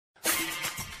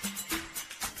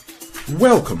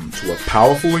Welcome to a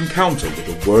powerful encounter with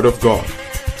the Word of God,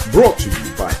 brought to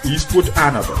you by Eastwood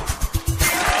Annabelle.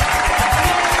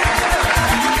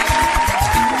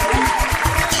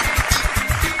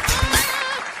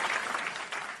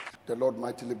 The Lord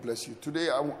mightily bless you. Today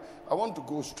I want to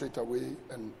go straight away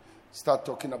and start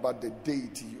talking about the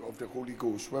deity of the Holy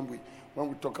Ghost. When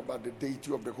we talk about the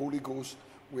deity of the Holy Ghost,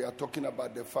 we are talking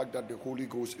about the fact that the Holy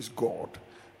Ghost is God.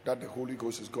 That the Holy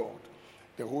Ghost is God.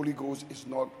 The Holy Ghost is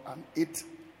not an it,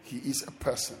 he is a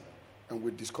person. And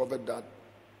we discovered that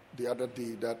the other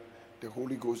day, that the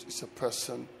Holy Ghost is a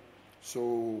person.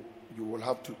 So you will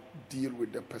have to deal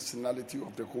with the personality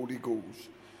of the Holy Ghost.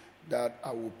 That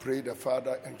I will pray the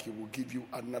Father and he will give you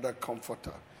another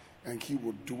comforter and he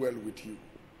will dwell with you.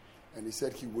 And he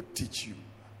said he would teach you.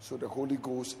 So the Holy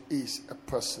Ghost is a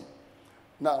person.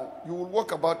 Now, you will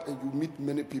walk about and you meet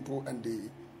many people and they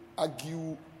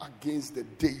argue against the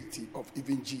deity of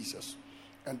even Jesus.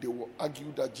 And they will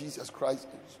argue that Jesus Christ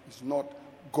is not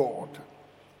God.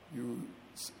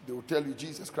 They will tell you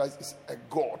Jesus Christ is a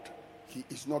God. He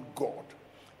is not God.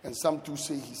 And some too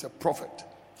say he's a prophet.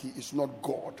 He is not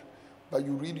God. But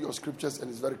you read your scriptures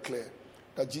and it's very clear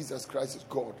that Jesus Christ is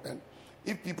God. And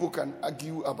if people can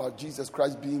argue about Jesus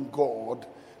Christ being God,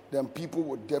 then people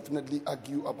would definitely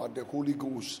argue about the Holy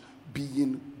Ghost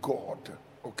being God.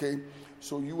 Okay?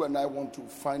 So you and I want to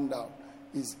find out,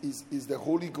 is the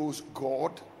Holy Ghost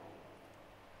God?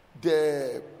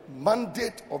 The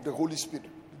mandate of the Holy Spirit,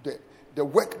 the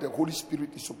work the Holy Spirit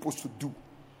is supposed to do.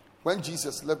 When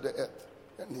Jesus left the earth,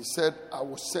 and he said, I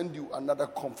will send you another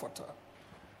comforter.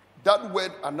 That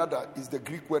word another is the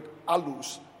Greek word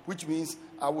allos, which means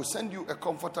I will send you a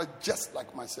comforter just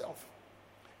like myself.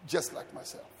 Just like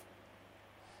myself.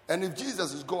 And if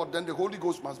Jesus is God, then the Holy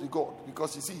Ghost must be God.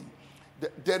 Because you see,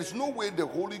 there is no way the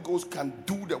Holy Ghost can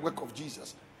do the work of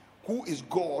Jesus, who is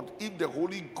God, if the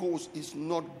Holy Ghost is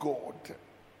not God.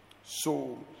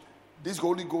 So this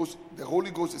Holy Ghost, the Holy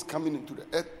Ghost is coming into the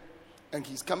earth, and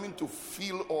he's coming to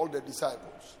fill all the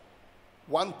disciples.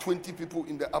 120 people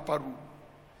in the upper room.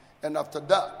 And after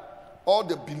that, all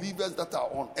the believers that are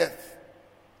on earth,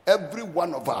 every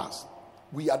one of us,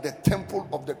 we are the temple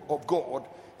of God,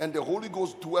 and the Holy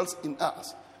Ghost dwells in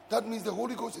us. That means the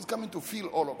Holy Ghost is coming to fill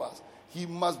all of us. He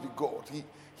must be God.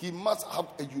 He must have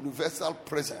a universal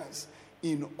presence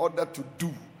in order to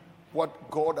do what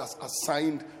God has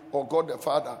assigned, or God the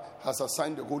Father has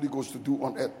assigned the Holy Ghost to do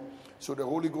on earth. So the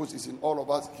Holy Ghost is in all of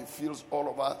us. He fills all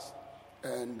of us.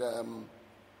 And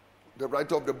the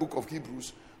writer of the book of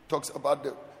Hebrews talks about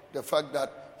the fact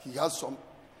that he has some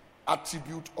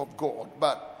attribute of God.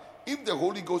 But if the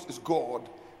Holy Ghost is God,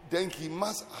 then he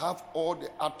must have all the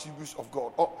attributes of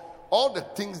God. All the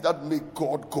things that make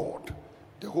God God.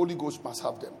 The Holy Ghost must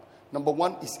have them. Number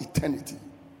one is eternity.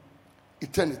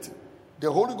 Eternity. The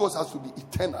Holy Ghost has to be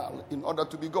eternal in order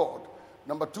to be God.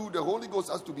 Number two, the Holy Ghost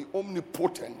has to be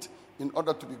omnipotent in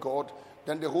order to be God.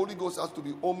 Then the Holy Ghost has to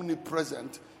be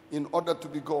omnipresent in order to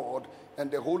be God.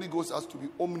 And the Holy Ghost has to be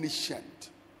omniscient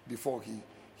before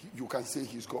you can say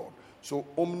he's God. So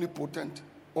omnipotent,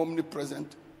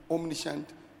 omnipresent, omniscient,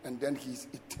 and then he's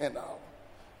eternal.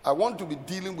 I want to be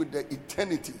dealing with the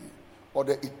eternity or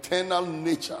the eternal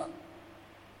nature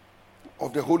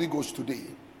of the Holy Ghost today.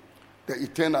 The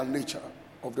eternal nature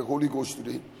of the Holy Ghost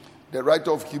today. The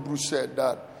writer of Hebrews said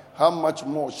that, how much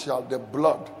more shall the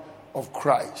blood of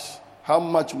Christ, how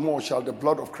much more shall the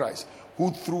blood of Christ, who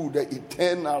through the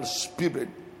eternal Spirit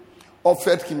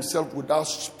offered himself without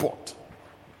spot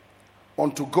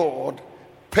unto God,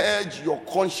 purge your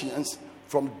conscience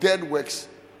from dead works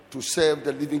to serve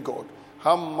the living God.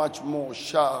 How much more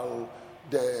shall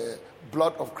the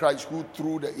blood of Christ, who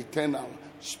through the eternal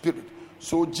Spirit.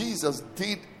 So Jesus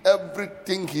did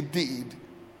everything he did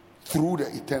through the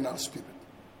eternal Spirit.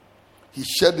 He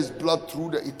shed his blood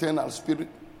through the eternal Spirit.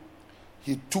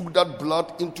 He took that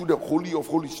blood into the Holy of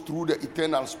Holies through the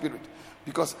eternal Spirit.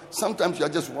 Because sometimes you are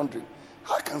just wondering,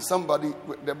 how can somebody,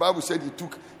 the Bible said he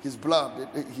took his blood,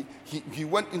 he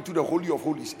went into the Holy of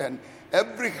Holies, and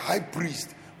every high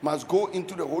priest must go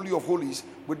into the Holy of Holies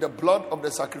with the blood of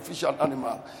the sacrificial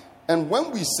animal. And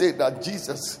when we say that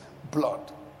Jesus'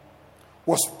 blood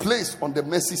was placed on the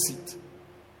mercy seat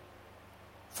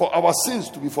for our sins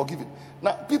to be forgiven.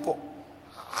 Now, people,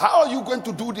 how are you going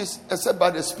to do this except by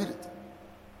the Spirit?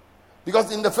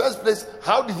 Because in the first place,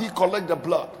 how did he collect the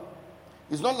blood?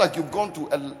 It's not like you've gone to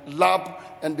a lab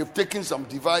and they've taken some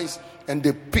device and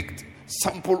they picked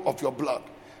sample of your blood.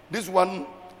 This one,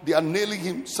 they are nailing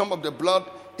him. Some of the blood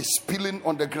is spilling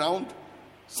on the ground.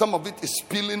 Some of it is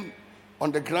spilling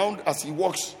on the ground as he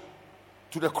walks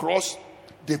to the cross.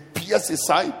 They pierce his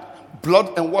side.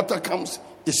 Blood and water comes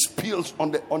it spills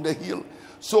on the hill.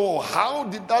 So how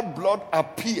did that blood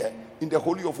appear in the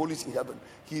Holy of Holies in heaven?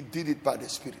 He did it by the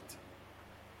Spirit.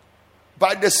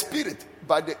 By the Spirit,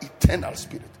 by the eternal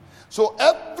Spirit. So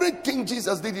everything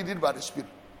Jesus did, he did by the Spirit.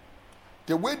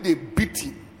 The way they beat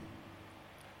him,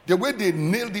 the way they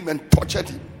nailed him and tortured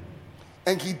him,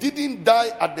 and he didn't die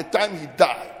at the time he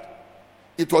died,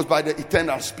 it was by the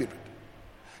eternal Spirit.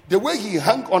 The way he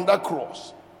hung on that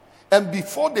cross, and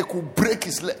before they could break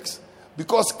his legs,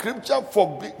 because scripture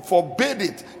forbade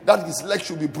it that his legs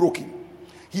should be broken.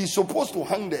 He's supposed to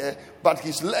hang there, but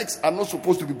his legs are not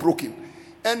supposed to be broken.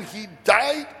 And he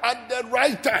died at the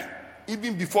right time,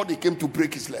 even before they came to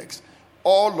break his legs.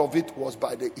 All of it was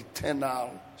by the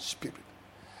eternal Spirit.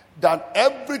 That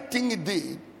everything he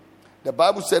did, the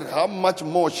Bible said, how much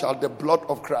more shall the blood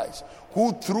of Christ,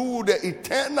 who through the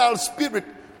eternal Spirit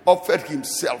offered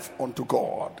himself unto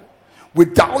God,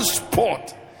 without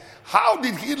spot. How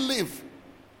did he live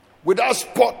without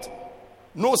spot?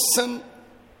 No sin.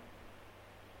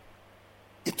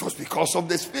 It was because of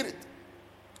the Spirit.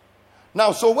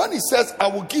 Now, so when he says, I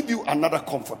will give you another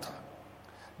comforter,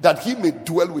 that he may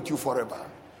dwell with you forever,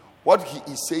 what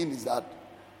he is saying is that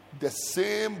the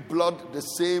same blood, the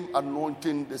same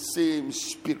anointing, the same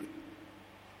Spirit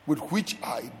with which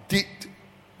I did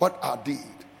what I did,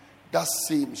 that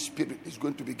same Spirit is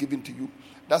going to be given to you.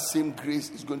 That same grace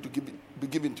is going to be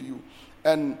given to you.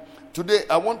 And today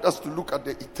I want us to look at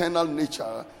the eternal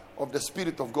nature of the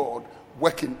Spirit of God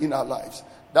working in our lives.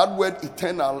 That word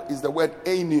eternal is the word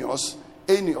aionios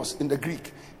in the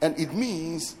Greek. And it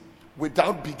means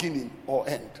without beginning or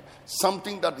end.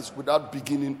 Something that is without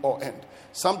beginning or end.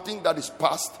 Something that is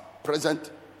past,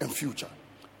 present, and future.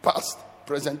 Past,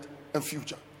 present, and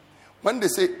future. When they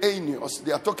say aionios,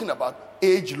 they are talking about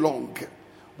age long.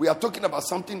 We are talking about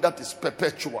something that is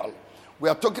perpetual. We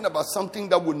are talking about something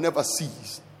that will never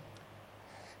cease.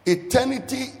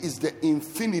 Eternity is the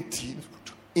infinitude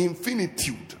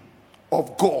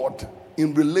of God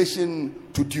in relation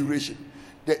to duration.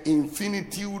 The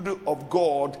infinitude of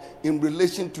God in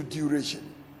relation to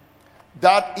duration.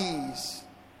 That is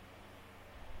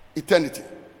eternity.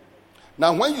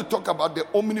 Now, when you talk about the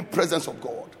omnipresence of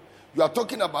God, you are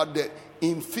talking about the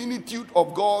infinitude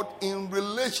of God in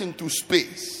relation to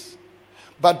space.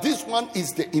 But this one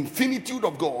is the infinitude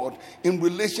of God in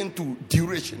relation to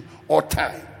duration or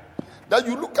time. That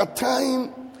you look at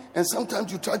time and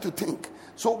sometimes you try to think,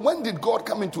 so when did God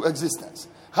come into existence?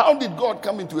 How did God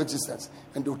come into existence?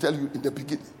 And they'll tell you in the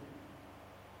beginning.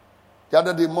 The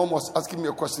other day, Mom was asking me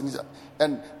a question,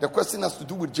 and the question has to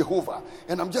do with Jehovah.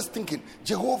 And I'm just thinking,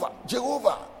 Jehovah,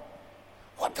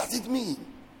 what does it mean?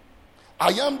 I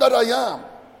am that I am.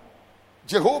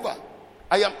 Jehovah,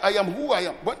 I am who I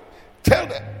am. But tell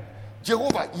them,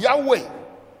 Jehovah, Yahweh,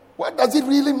 what does it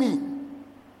really mean?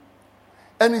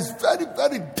 And it's very,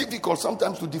 very difficult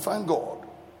sometimes to define God.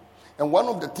 And one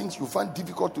of the things you find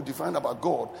difficult to define about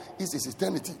God is his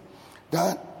eternity.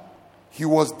 That he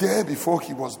was there before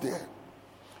he was there.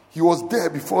 He was there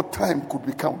before time could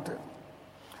be counted.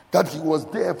 That he was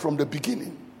there from the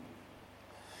beginning.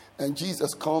 And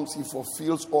Jesus comes, he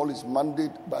fulfills all his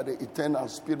mandate by the eternal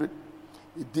Spirit.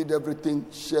 He did everything,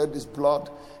 shed his blood.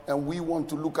 And we want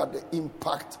to look at the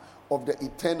impact of the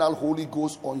eternal Holy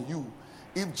Ghost on you.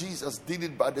 If Jesus did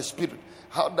it by the Spirit,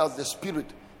 how does the Spirit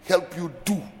help you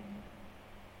do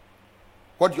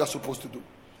what you are supposed to do?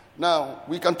 Now,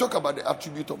 we can talk about the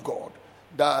attribute of God,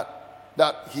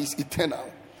 that he's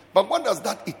eternal. But what does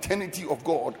that eternity of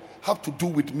God have to do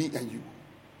with me and you?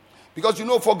 Because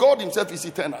for God himself is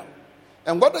eternal.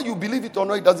 And whether you believe it or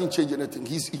not, it doesn't change anything.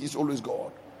 He's always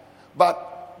God.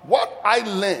 But what I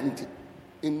learned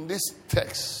in this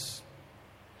text,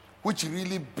 which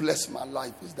really blessed my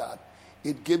life, is that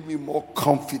it gave me more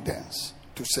confidence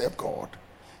to serve God.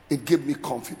 It gave me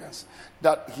confidence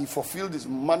that he fulfilled his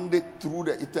mandate through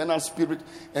the eternal Spirit,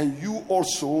 and you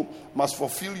also must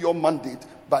fulfill your mandate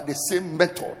by the same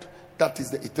method, that is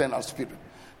the eternal Spirit.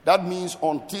 That means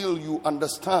until you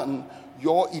understand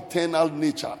your eternal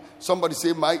nature. Somebody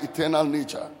say, my eternal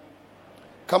nature.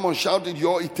 Come on, shout it,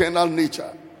 your eternal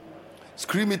nature.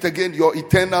 Scream it again, your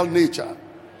eternal nature.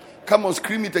 Come on,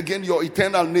 scream it again, your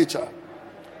eternal nature.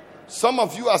 Some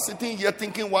of you are sitting here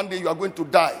thinking one day you are going to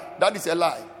die. That is a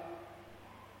lie.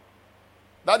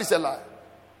 That is a lie.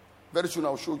 Very soon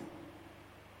I'll show you.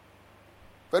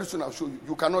 Very soon I'll show you.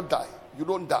 You cannot die. You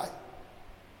don't die.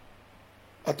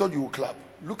 I thought you would clap.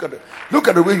 Look at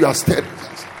the way you are stared.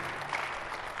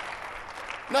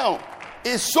 Now,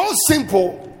 it's so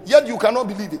simple, yet you cannot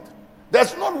believe it.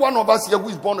 There's not one of us here who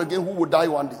is born again who will die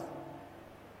one day.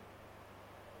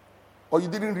 Or you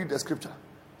didn't read the scripture.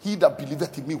 He that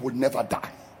believeth in me will never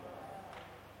die.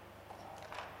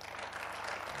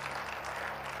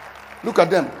 Look at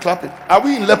them clapping. Are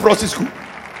we in leprosy school?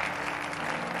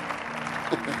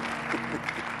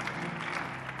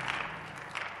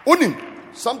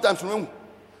 Sometimes when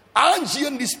Angie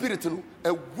and the spirit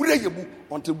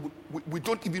until we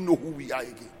don't even know who we are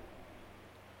again.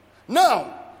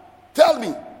 Now, tell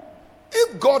me,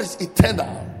 if God is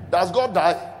eternal, does God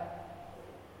die?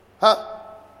 Huh?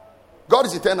 God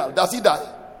is eternal. Does he die?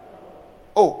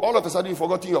 Oh, all of a sudden you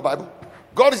forgot your Bible.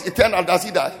 God is eternal. Does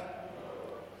he die?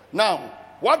 Now,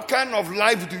 what kind of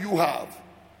life do you have?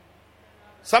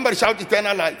 Somebody shout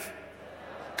eternal life.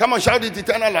 Come on, shout it,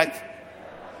 eternal life.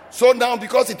 So now,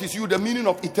 because it is you, the meaning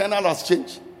of eternal has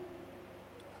changed.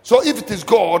 So if it is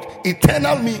God,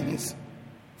 eternal means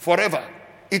forever.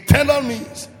 Eternal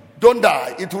means don't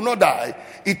die. It will not die.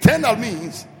 Eternal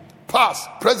means past,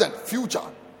 present, future.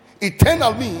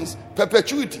 Eternal means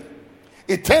perpetuity.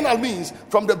 Eternal means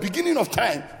from the beginning of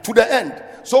time to the end.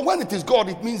 So when it is God,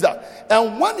 it means that.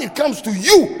 And when it comes to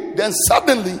you, then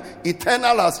suddenly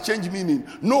eternal has changed meaning.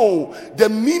 No, the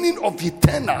meaning of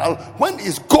eternal when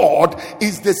it's God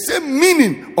is the same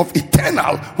meaning of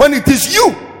eternal when it is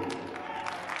you.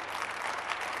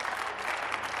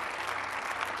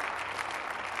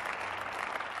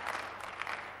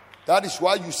 That is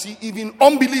why you see even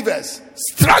unbelievers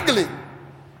struggling.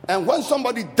 And when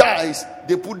somebody dies,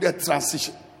 they put their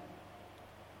transition.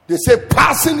 They say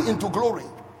passing into glory.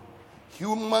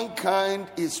 Humankind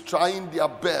is trying their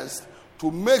best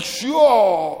to make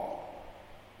sure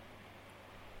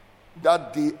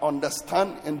that they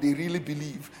understand and they really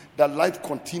believe that life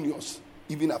continues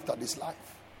even after this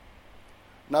life.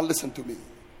 Now listen to me.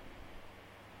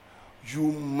 You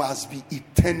must be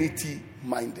eternity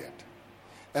minded.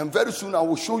 And very soon I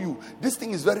will show you. This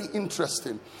thing is very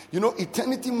interesting. You know,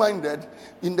 eternity minded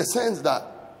in the sense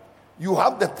that you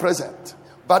have the present.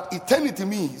 But eternity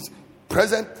means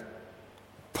present,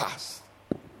 past,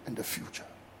 and the future.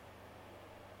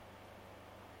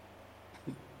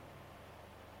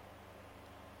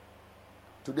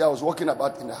 Today I was walking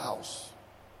about in the house.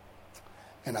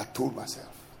 And I told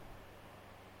myself,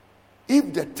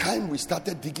 if the time we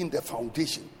started digging the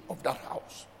foundation of that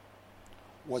house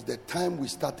was the time we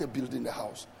started building the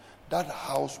house, that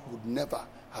house would never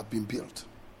have been built.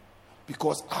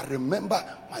 Because I remember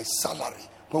my salary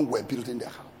when we were building the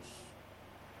house.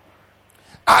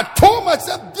 I told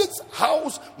myself this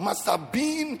house must have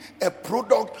been a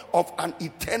product of an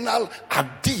eternal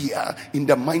idea in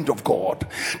the mind of God.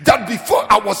 That before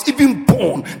I was even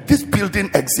born, this building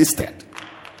existed.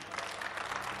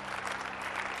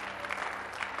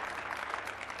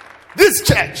 This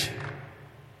church,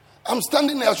 I'm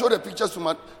standing there, I showed the picture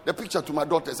to my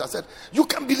daughters. I said, you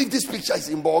can't believe this picture is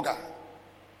in Boga.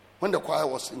 When the choir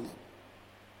was singing.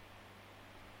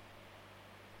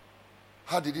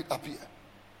 How did it appear?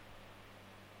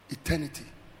 Eternity.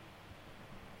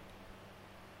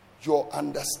 Your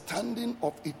understanding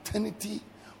of eternity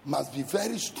must be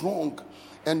very strong,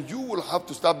 and you will have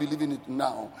to start believing it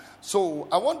now. So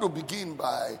I want to begin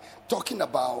by talking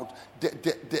about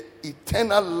the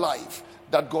eternal life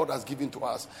that God has given to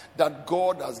us. That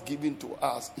God has given to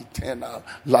us eternal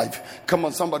life. Come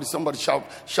on, somebody shout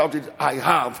it. I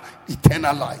have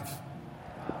eternal life.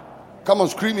 Come on,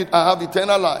 scream it. I have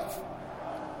eternal life.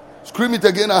 Scream it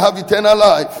again. I have eternal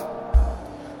life.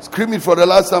 Scream it for the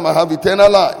last time. I have eternal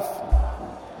life.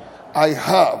 I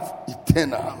have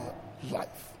eternal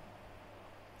life.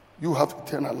 You have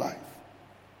eternal life.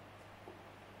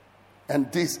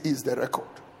 And this is the record.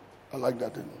 I like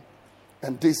that.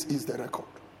 And this is the record.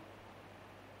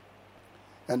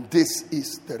 And this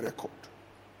is the record.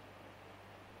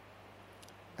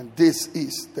 And this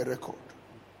is the record.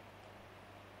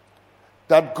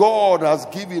 That God has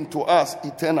given to us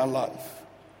eternal life.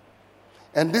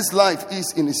 And this life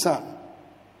is in his Son.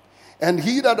 And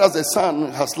he that has a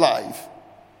Son has life.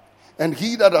 And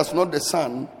he that has not the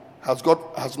Son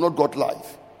has not got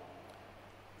life.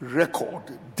 Record.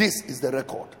 This is the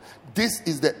record. This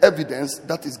is the evidence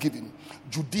that is given.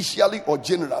 Judicially or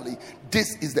generally,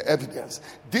 this is the evidence.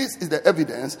 This is the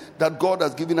evidence that God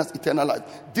has given us eternal life.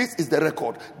 This is the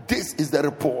record. This is the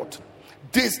report.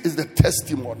 This is the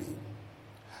testimony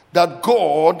that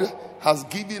God has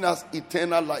given us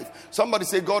eternal life. Somebody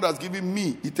say, God has given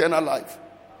me eternal life.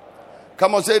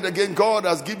 Come on, say it again. God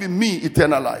has given me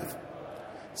eternal life.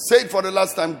 Say it for the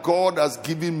last time. God has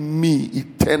given me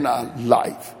eternal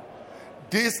life.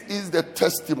 This is the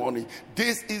testimony.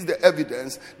 This is the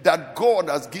evidence that God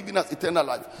has given us eternal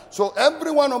life. So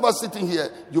every one of us sitting here,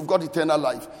 you've got eternal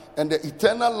life. And the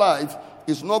eternal life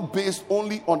is not based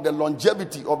only on the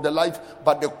longevity of the life,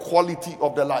 but the quality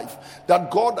of the life.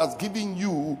 That God has given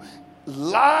you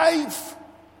life,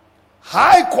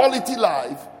 high quality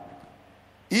life,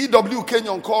 E.W.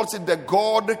 Kenyon calls it the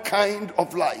God kind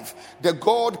of life. The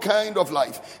God kind of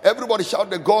life. Everybody shout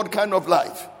the God kind of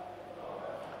life.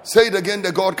 Say it again,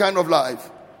 the God kind of life.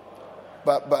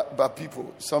 But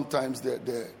people, sometimes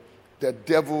the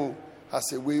devil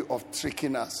has a way of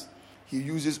tricking us. He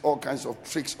uses all kinds of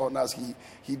tricks on us.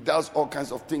 He does all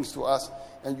kinds of things to us.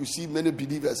 And you see many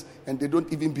believers, and they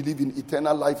don't even believe in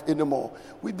eternal life anymore.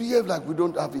 We behave like we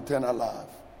don't have eternal life.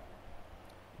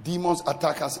 Demons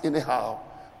attack us anyhow.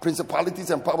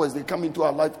 Principalities and powers, they come into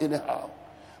our life anyhow.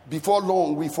 Before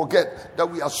long, we forget that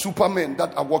we are supermen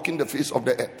that are walking the face of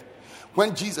the earth.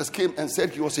 When Jesus came and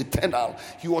said he was eternal,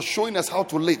 he was showing us how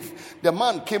to live. The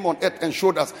man came on earth and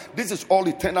showed us this is all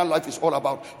eternal life is all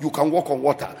about. You can walk on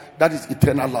water. That is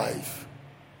eternal life.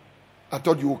 I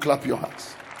thought you would clap your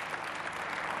hands.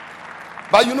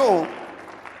 But you know,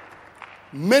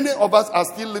 many of us are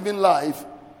still living life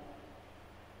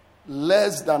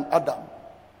less than Adam.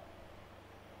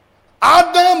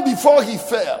 Adam, before he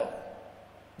fell,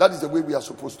 that is the way we are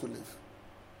supposed to live.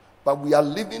 But we are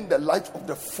living the life of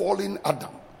the fallen Adam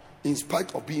in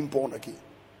spite of being born again.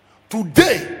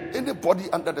 Today, anybody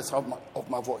under the sound of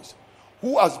my voice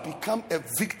who has become a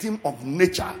victim of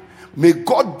nature, may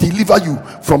God deliver you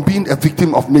from being a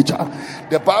victim of nature.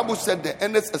 The Bible said the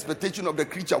earnest expectation of the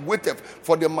creature waiteth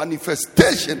for the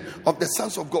manifestation of the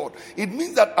sons of God. It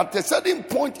means that at a certain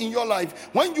point in your life,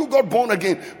 when you got born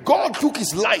again, God took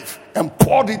his life and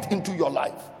poured it into your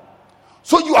life.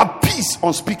 So you have peace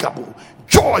unspeakable,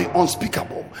 joy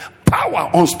unspeakable,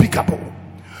 power unspeakable.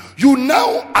 You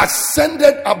now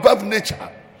ascended above nature.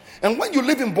 And when you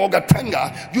live in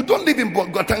Bolgatanga, you don't live in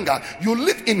Bolgatanga. You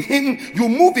live in him, you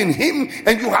move in him,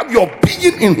 and you have your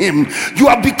being in him. You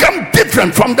have become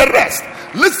different from the rest.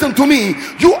 Listen to me.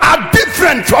 You are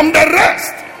different from the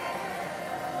rest.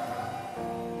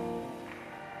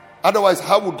 Otherwise,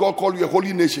 how would God call you a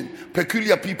holy nation,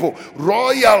 peculiar people,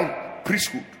 royal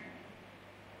priesthood,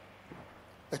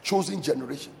 a chosen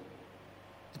generation?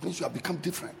 It means you have become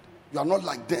different. You are not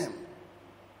like them.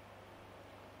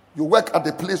 You work at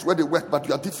the place where they work, but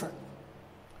you are different.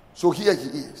 So here he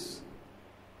is.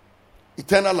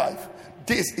 Eternal life.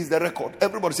 This is the record.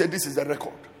 Everybody say this is the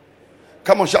record.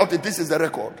 Come on, shout it. This is the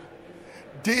record.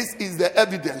 This is the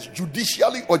evidence,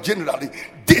 judicially or generally.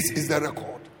 This is the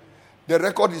record. The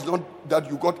record is not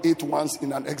that you got 8 once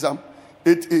in an exam,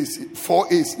 8 A's,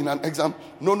 4 A's in an exam.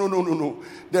 No.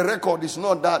 The record is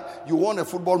not that you won a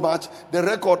football match. The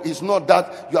record is not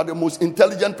that you are the most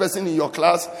intelligent person in your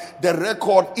class. The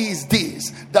record is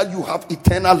this, that you have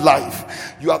eternal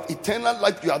life. You have eternal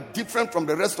life. You are different from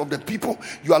the rest of the people.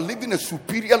 You are living a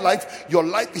superior life. Your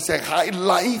life is a high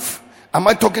life. Am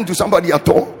I talking to somebody at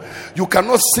all? You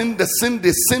cannot sin the sin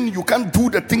they sin. You can't do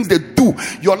the things they do.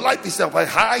 Your life is of a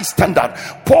high standard.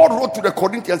 Paul wrote to the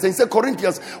Corinthians and he said,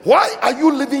 Corinthians, why are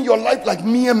you living your life like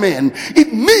mere men?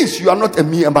 It means you are not a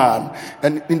mere man.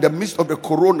 And in the midst of the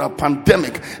corona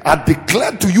pandemic, I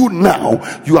declare to you now,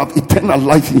 you have eternal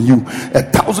life in you.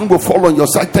 1,000 will fall on your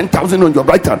side, 10,000 on your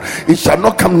right hand. It shall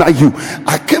not come nigh you.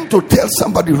 I came to tell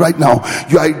somebody right now,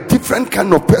 you are a different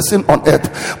kind of person on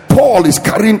earth. Paul is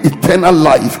carrying eternal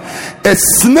life. A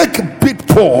snake bit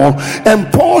Paul,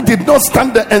 and Paul did not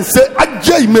stand there and say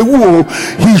Ajay mewu.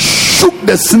 He shook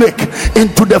the snake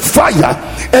into the fire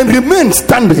and remained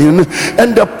standing,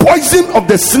 and the poison of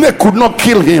the snake could not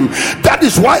kill him. That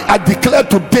is why I declare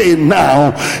today now,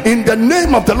 in the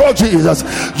name of the Lord Jesus,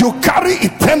 you carry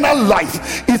eternal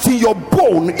life. It's in your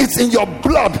bone, it's in your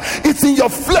blood, it's in your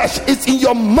flesh, it's in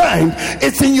your mind,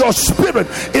 it's in your spirit,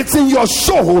 it's in your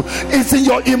soul, it's in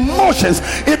your emotions.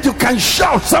 If you can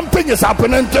shout, something is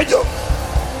happening to you.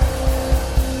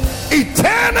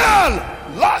 Eternal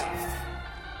life.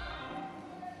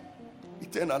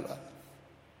 Eternal life.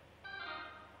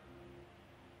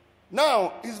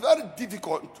 Now, it's very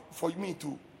difficult for me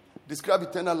to describe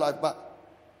eternal life, but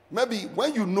maybe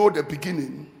when you know the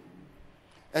beginning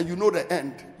and you know the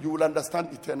end, you will understand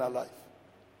eternal life.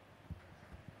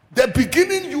 The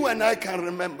beginning you and I can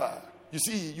remember. You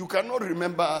see, you cannot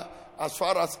remember as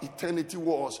far as eternity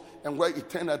was and where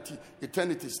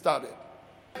eternity started.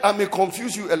 I may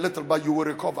confuse you a little, but you will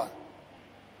recover.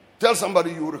 Tell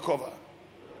somebody you will recover.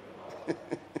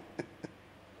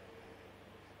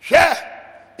 Yeah.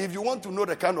 If you want to know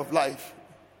the kind of life,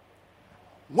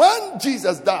 when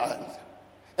Jesus died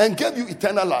and gave you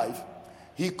eternal life,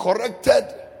 he corrected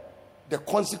the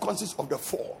consequences of the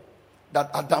fall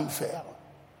that Adam fell.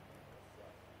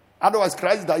 Otherwise,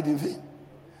 Christ died in vain.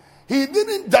 He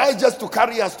didn't die just to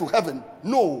carry us to heaven.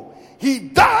 No, he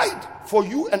died for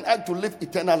you and I to live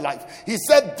eternal life. He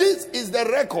said this is the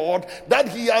record that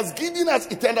he has given us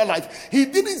eternal life. He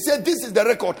didn't say this is the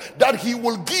record that he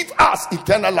will give us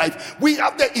eternal life. We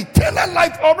have the eternal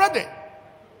life already.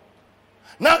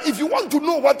 Now, if you want to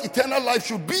know what eternal life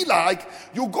should be like,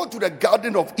 you go to the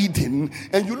Garden of Eden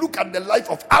and you look at the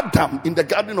life of Adam in the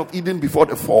Garden of Eden before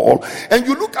the fall, and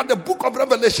you look at the book of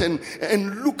Revelation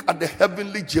and look at the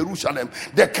heavenly Jerusalem,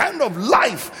 the kind of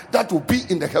life that will be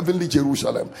in the heavenly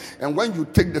Jerusalem. And when you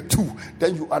take the two,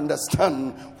 then you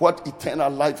understand what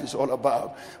eternal life is all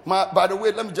about. By the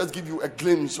way, let me just give you a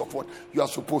glimpse of what you are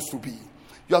supposed to be.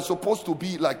 You are supposed to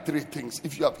be like three things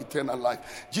if you have eternal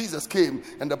life. Jesus came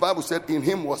and the Bible said in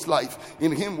him was life,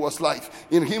 in him was life,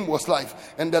 in him was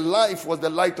life, and the life was the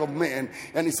light of man.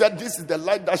 And he said this is the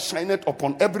light that shineth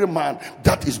upon every man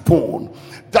that is born.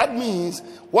 That means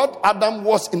what Adam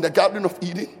was in the Garden of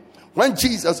Eden, what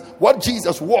Jesus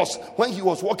was when he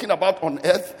was walking about on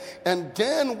earth, and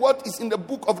then what is in the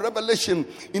book of Revelation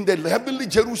in the heavenly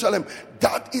Jerusalem,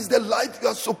 that is the life you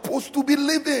are supposed to be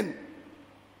living.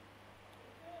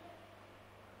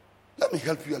 Let me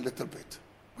help you a little bit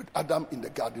with Adam in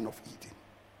the Garden of Eden.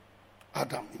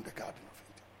 Adam in the Garden of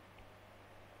Eden.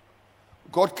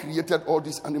 God created all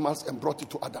these animals and brought it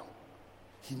to Adam.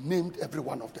 He named every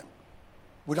one of them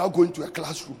without going to a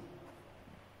classroom.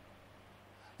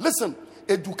 Listen,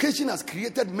 education has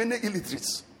created many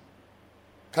illiterates.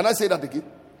 Can I say that again?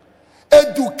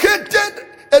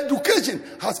 Education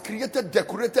has created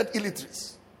decorated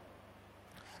illiterates.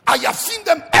 I have seen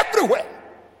them everywhere.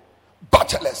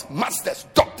 Bachelors, masters,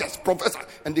 doctors, professors,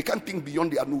 and they can't think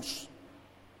beyond their nose.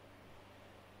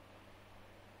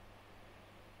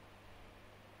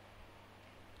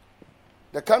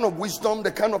 The kind of wisdom,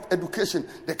 the kind of education,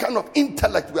 the kind of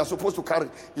intellect we are supposed to carry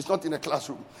is not in a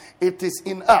classroom. It is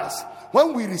in us.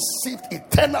 When we received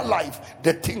eternal life,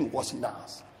 the thing was in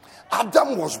us.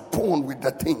 Adam was born with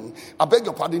the thing. I beg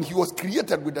your pardon, he was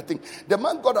created with the thing. The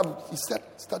man got up, he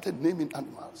started naming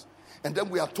animals. And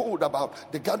then we are told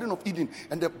about the Garden of Eden.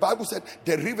 And the Bible said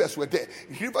the rivers were there.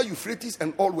 River Euphrates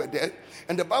and all were there.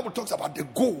 And the Bible talks about the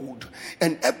gold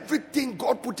and everything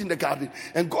God put in the garden.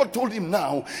 And God told him,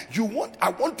 now,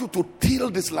 I want you to till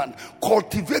this land,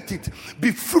 cultivate it, be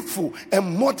fruitful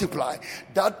and multiply.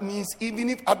 That means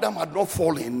even if Adam had not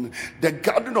fallen, the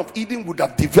Garden of Eden would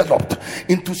have developed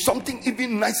into something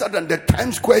even nicer than the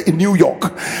Times Square in New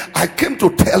York. I came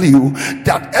to tell you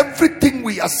that everything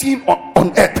we are seeing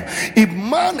on earth, if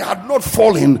man had not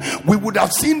fallen, we would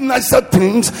have seen nicer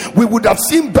things, we would have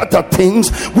seen better things,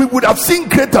 we would have seen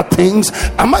greater things.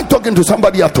 Am I talking to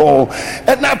somebody at all?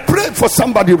 And I pray for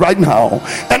somebody right now,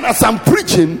 and as I'm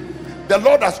preaching, the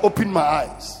Lord has opened my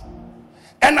eyes,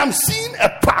 and I'm seeing a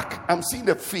park, I'm seeing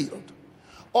a field.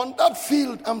 On that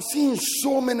field, I'm seeing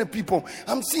so many people.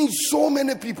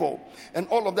 And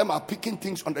all of them are picking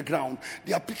things on the ground.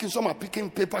 Some are picking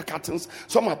paper cartons,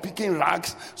 some are picking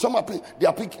rags, they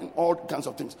are picking all kinds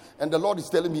of things. And the Lord is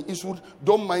telling me, Eastwood,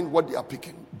 don't mind what they are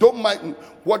picking. Don't mind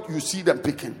what you see them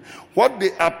picking. What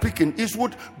they are picking,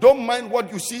 Eastwood, don't mind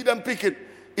what you see them picking.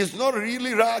 It's not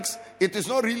really rags. It is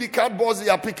not really cardboard they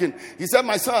are picking. He said,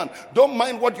 my son, don't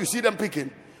mind what you see them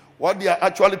picking. What they are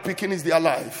actually picking is their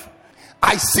life.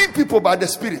 I see people by the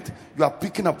Spirit. You are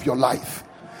picking up your life.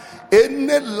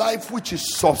 Any life which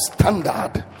is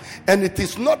substandard and it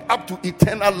is not up to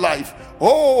eternal life.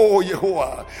 Oh,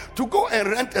 Yehovah. To go and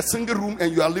rent a single room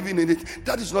and you are living in it,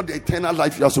 that is not the eternal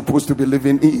life you are supposed to be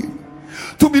living in.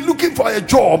 To be looking for a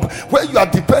job where you are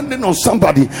depending on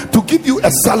somebody to give you a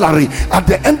salary at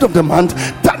the end of the month,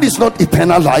 that is not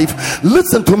eternal life.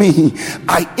 Listen to me.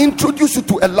 I introduce you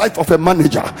to a life of a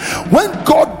manager. When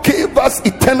God gave us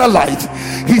eternal life,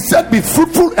 he said be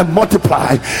fruitful and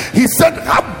multiply. He said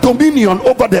have dominion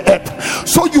over the earth.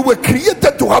 So you were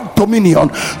created to have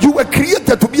dominion. You were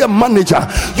created to be a manager.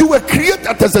 You were created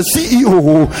as a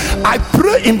CEO. I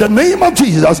pray in the name of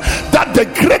Jesus that the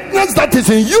greatness that is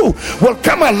in you will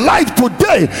come alive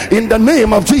today in the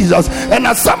name of Jesus. And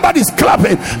as somebody's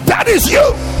clapping, that is you.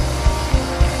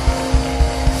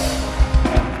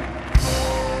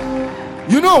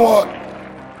 You know what?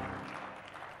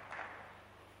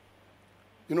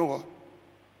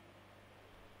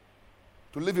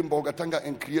 To live in Bogatanga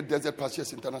and create Desert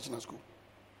Pastures International School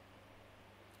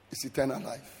is eternal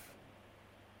life.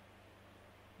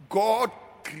 God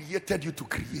created you to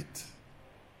create.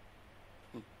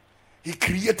 He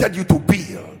created you to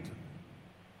build.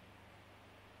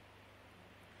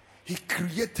 He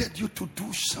created you to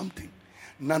do something.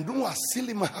 Nanua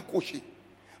silima hakoshi.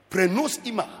 Prenos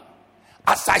ima.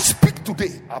 As I speak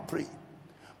today, I pray.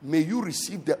 may you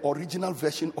receive the original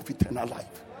version of eternal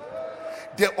life.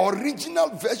 The original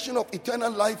version of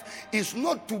eternal life is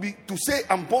not to say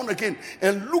I'm born again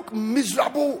and look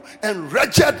miserable and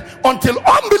wretched until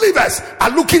unbelievers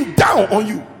are looking down on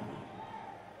you.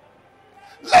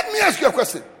 Let me ask you a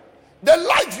question. The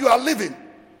life you are living,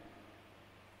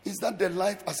 is that the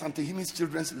life as Antihini's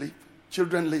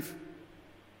children live?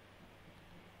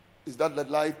 Is that the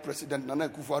life President Nana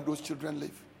Akufo-Addo's children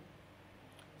live?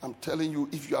 I'm telling you,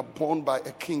 if you are born by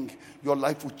a king, your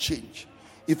life will change.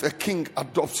 If a king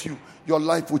adopts you, your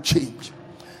life will change.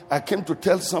 I came to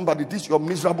tell somebody, this your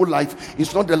miserable life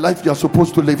is not the life you are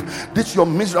supposed to live. This your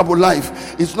miserable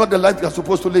life is not the life you are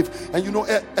supposed to live. And you know,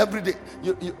 every day,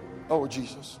 oh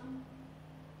Jesus.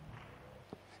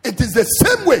 It is the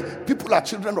same way people are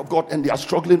children of God and they are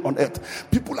struggling on earth.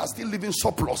 People are still living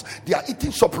surplus. They are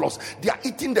eating surplus. They are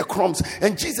eating the crumbs.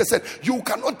 And Jesus said, you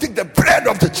cannot take the bread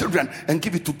of the children and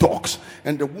give it to dogs.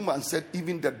 And the woman said,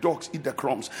 even the dogs eat the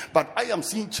crumbs. But I am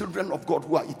seeing children of God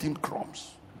who are eating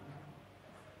crumbs.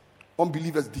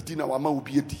 Unbelievers did in our man will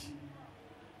be a D.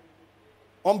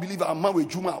 Unbeliever man with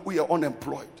Juma, we are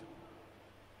unemployed.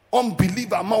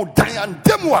 Unbeliever man Diane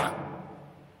Demwa.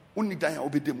 Only Diane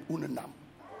obey them unanam.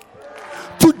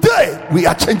 Today, we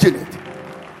are changing it.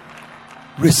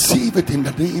 Receive it in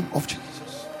the name of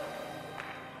Jesus.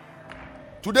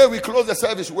 Today, we close the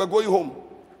service. We're going home.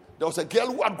 There was a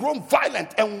girl who had grown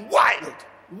violent and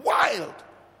wild.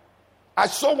 I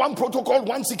saw one protocol,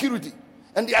 one security,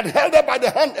 and they had held her by the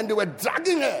hand and they were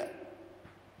dragging her.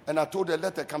 And I told her,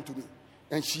 let her come to me.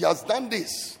 And she has done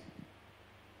this.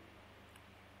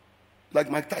 Like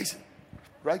Mike Tyson.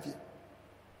 Right here.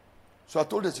 So I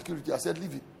told the security, I said,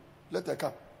 leave it. Let her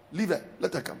come. Leave her.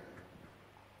 Let her come.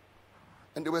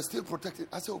 And they were still protected.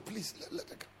 I said, oh, please, let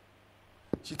her come.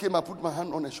 She came, I put my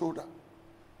hand on her shoulder,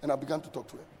 and I began to talk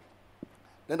to her.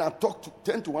 Then I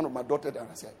turned to one of my daughters, and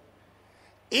I said,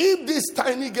 if this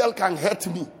tiny girl can hurt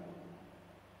me,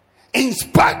 in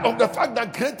spite of the fact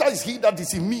that greater is he that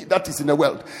is in me, that is in the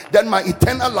world, then my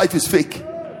eternal life is fake.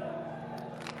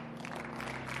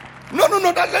 No,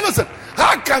 listen.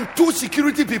 How can two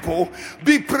security people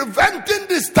be preventing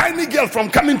this tiny girl from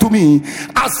coming to me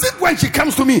as if when she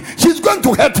comes to me, she's going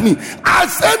to hurt me? I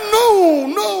said,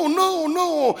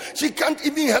 no. She can't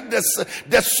even hurt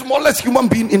the smallest human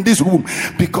being in this room,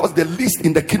 because the least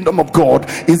in the kingdom of God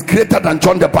is greater than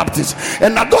John the Baptist.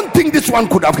 And I don't think this one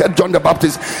could have hurt John the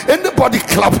Baptist. Anybody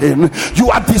clapping, you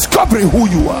are discovering who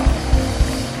you are.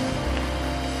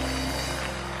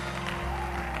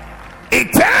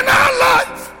 Eternal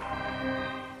life.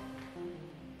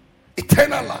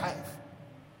 Eternal life.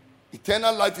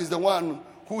 Eternal life is the one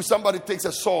who somebody takes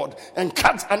a sword and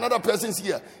cuts another person's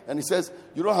ear, and he says,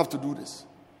 you don't have to do this.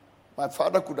 My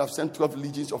father could have sent 12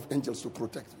 legions of angels to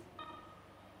protect me.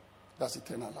 That's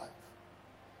eternal life.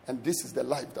 And this is the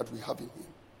life that we have in him.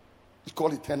 It's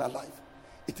called eternal life.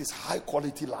 It is high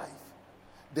quality life.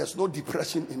 There's no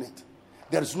depression in it.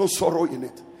 There's no sorrow in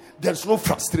it. There's no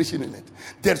frustration in it.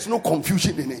 There's no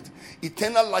confusion in it.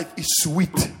 Eternal life is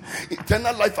sweet.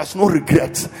 Eternal life has no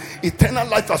regret. Eternal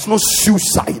life has no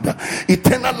suicide.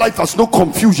 Eternal life has no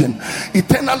confusion.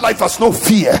 Eternal life has no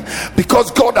fear,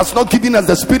 because God has not given us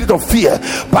the spirit of fear,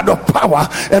 but of power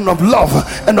and of love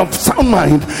and of sound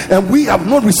mind. And we have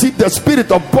not received the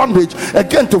spirit of bondage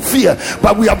again to fear,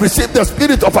 but we have received the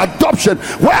spirit of adoption,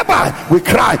 whereby we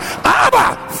cry,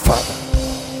 Abba, Father.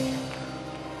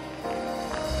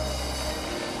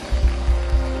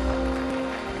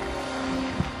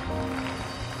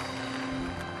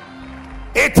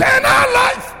 Eternal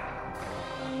life.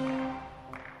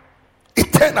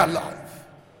 Eternal life.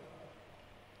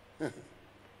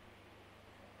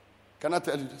 Can I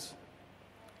tell you this?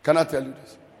 Can I tell you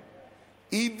this?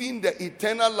 Even the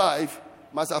eternal life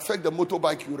must affect the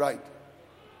motorbike you ride.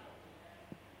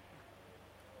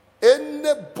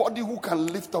 Anybody who can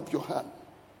lift up your hand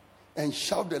and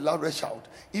shout the loudest shout,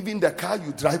 even the car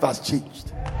you drive has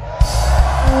changed.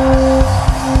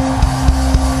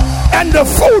 And the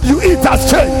food you eat has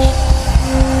changed.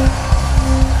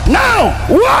 Now,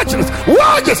 watch this.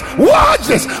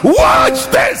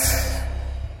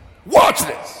 Watch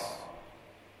this.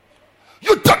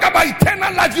 You talk about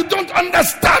eternal life, you don't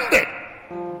understand it.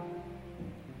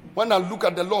 When I look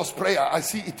at the Lord's Prayer, I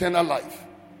see eternal life.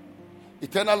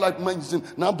 Eternal life means,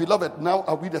 now beloved, now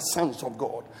are we the sons of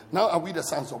God. Now are we the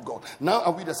sons of God. Now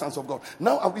are we the sons of God.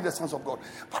 Now are we the sons of God.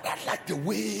 But I like the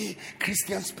way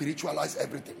Christians spiritualize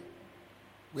everything.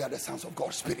 We are the sons of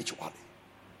God spiritually.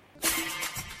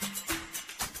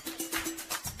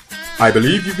 I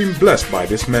believe you've been blessed by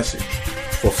this message.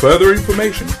 For further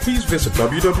information, please visit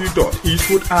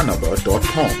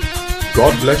www.eastwoodanaba.com.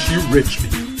 God bless you richly.